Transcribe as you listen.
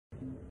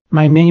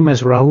My name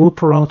is Raúl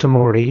Peralta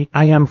Moris.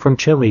 I am from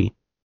Chile.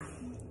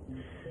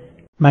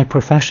 My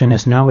profession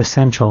is now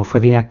essential for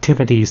the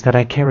activities that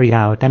I carry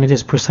out, and it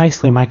is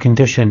precisely my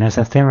condition as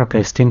a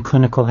therapist in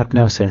clinical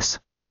hypnosis.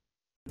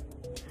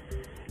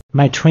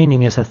 My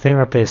training as a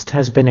therapist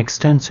has been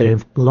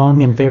extensive,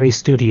 long and very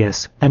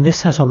studious, and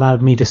this has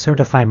allowed me to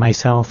certify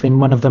myself in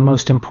one of the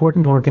most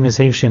important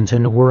organizations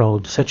in the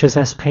world, such as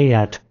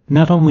CEPAHIET,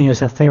 not only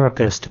as a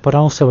therapist but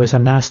also as a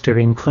master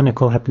in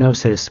clinical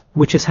hypnosis,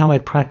 which is how I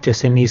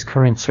practice in these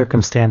current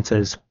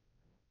circumstances.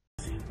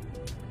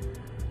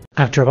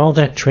 After all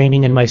that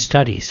training in my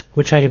studies,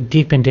 which I have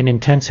deepened in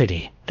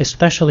intensity,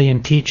 especially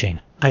in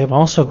teaching, I have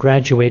also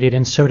graduated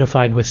and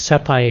certified with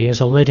CEPAHIET as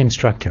a lead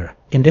instructor,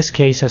 in this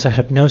case as a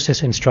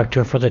hypnosis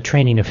instructor for the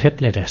training of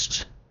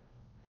hypnotists.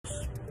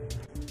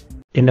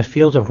 In the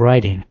field of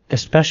writing,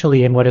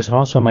 especially in what is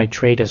also my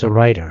trade as a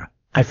writer,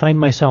 I find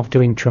myself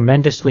doing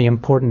tremendously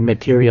important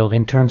material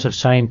in terms of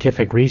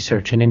scientific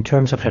research and in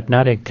terms of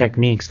hypnotic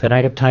techniques that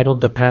I have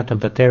titled The Path of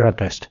the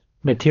Therapist,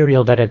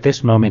 material that at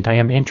this moment I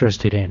am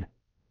interested in.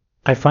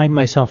 I find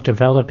myself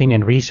developing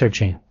and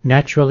researching,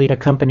 naturally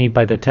accompanied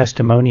by the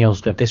testimonials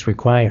that this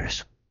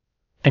requires,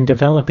 and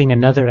developing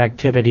another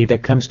activity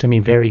that comes to me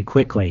very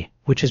quickly,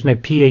 which is my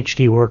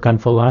PhD work on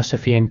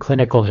philosophy and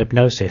clinical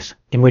hypnosis,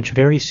 in which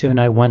very soon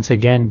I once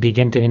again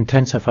begin to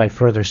intensify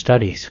further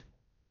studies.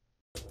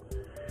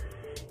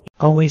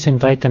 Always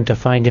invite them to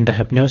find in the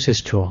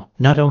hypnosis tool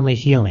not only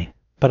healing,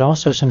 but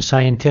also some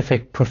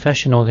scientific,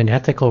 professional and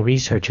ethical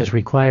research as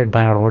required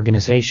by our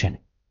organization.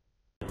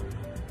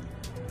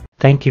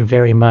 Thank you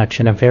very much,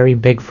 and a very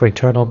big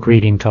fraternal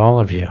greeting to all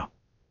of you.